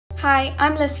Hi,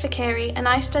 I'm Liz Fakiri and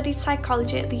I studied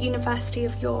psychology at the University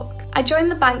of York. I joined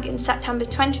the bank in September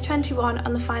 2021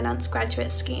 on the Finance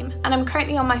Graduate Scheme, and I'm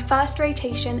currently on my first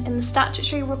rotation in the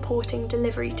Statutory Reporting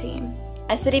Delivery team.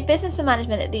 I studied Business and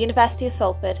Management at the University of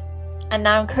Salford, and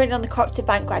now I'm currently on the Co-operative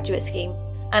Bank Graduate Scheme,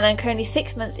 and I'm currently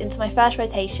 6 months into my first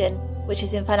rotation, which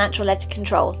is in Financial Ledger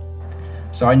Control.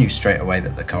 So I knew straight away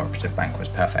that the cooperative bank was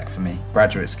perfect for me.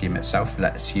 Graduate scheme itself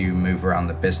lets you move around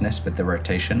the business with the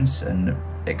rotations and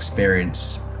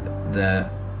experience the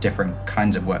different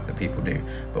kinds of work that people do,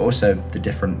 but also the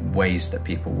different ways that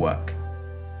people work.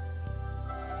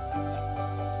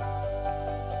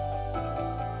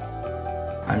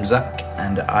 I'm Zach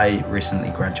and I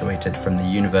recently graduated from the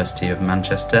University of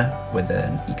Manchester with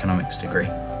an economics degree.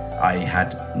 I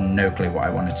had no clue what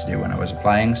I wanted to do when I was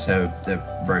applying, so the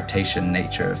rotation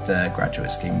nature of the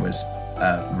graduate scheme was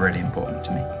really important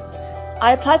to me.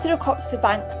 I applied to the Co-operative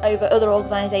Bank over other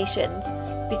organisations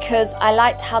because I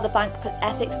liked how the bank puts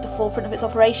ethics at the forefront of its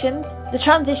operations. The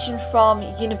transition from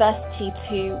university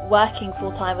to working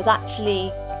full-time was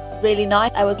actually really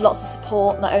nice. There was lots of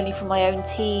support, not only from my own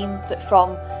team, but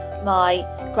from my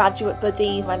graduate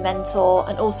buddies, my mentor,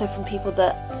 and also from people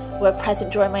that were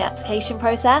present during my application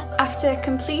process. After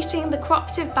completing the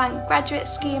Co-operative Bank Graduate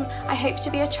Scheme, I hope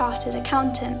to be a chartered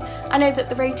accountant. I know that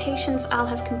the rotations I'll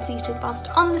have completed whilst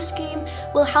on the scheme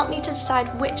will help me to decide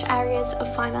which areas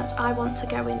of finance I want to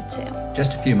go into.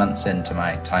 Just a few months into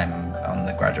my time on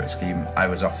the graduate scheme, I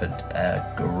was offered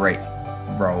a great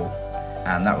role,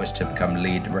 and that was to become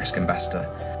lead risk ambassador.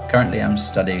 Currently I'm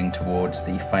studying towards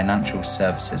the financial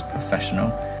services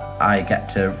professional. I get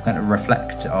to kind of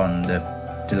reflect on the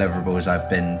deliverables I've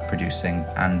been producing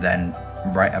and then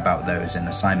write about those in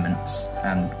assignments,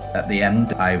 and at the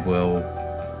end I will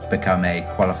become a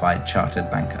qualified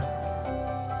chartered banker.